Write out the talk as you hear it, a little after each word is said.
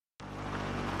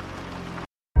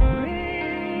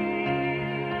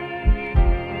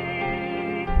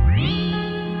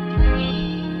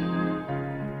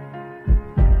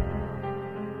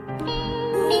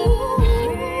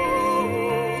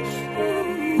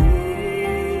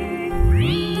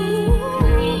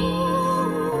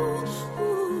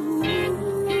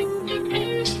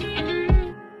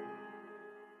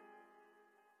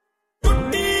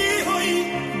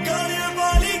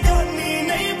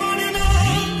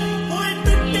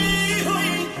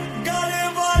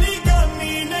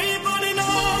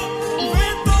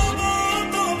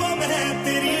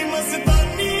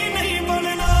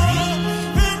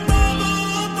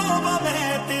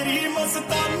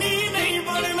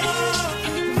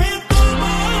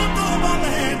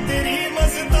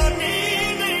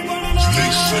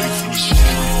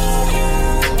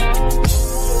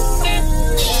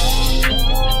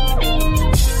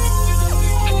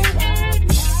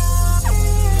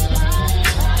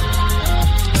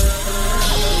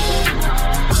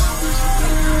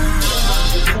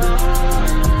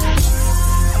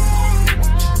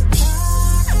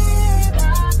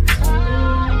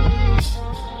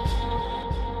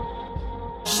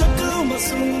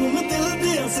ਮਾਸੂਮ ਦਿਲ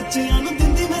ਦੇ ਸੱਚਿਆਂ ਨੂੰ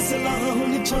ਦਿੰਦੀ ਮੈਂ ਸਲਾਹ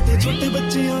ਹੁਣ ਛੋਟੇ ਛੋਟੇ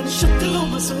ਬੱਚਿਆਂ ਨੂੰ ਸ਼ਕਲੋਂ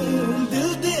ਮਾਸੂਮ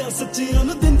ਦਿਲ ਦੇ ਸੱਚਿਆਂ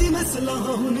ਨੂੰ ਦਿੰਦੀ ਮੈਂ ਸਲਾਹ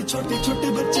ਹੁਣ ਛੋਟੇ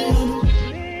ਛੋਟੇ ਬੱਚਿਆਂ ਨੂੰ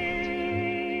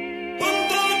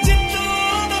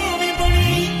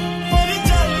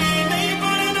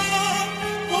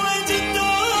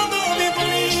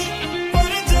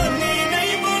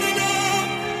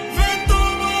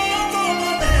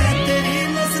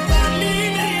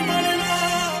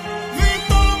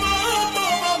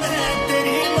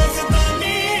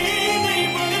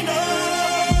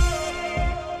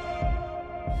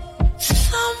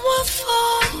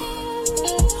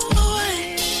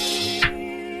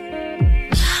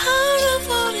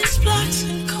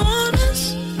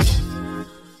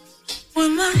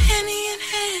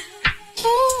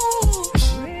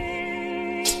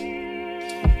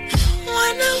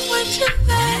When I'm with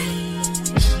you,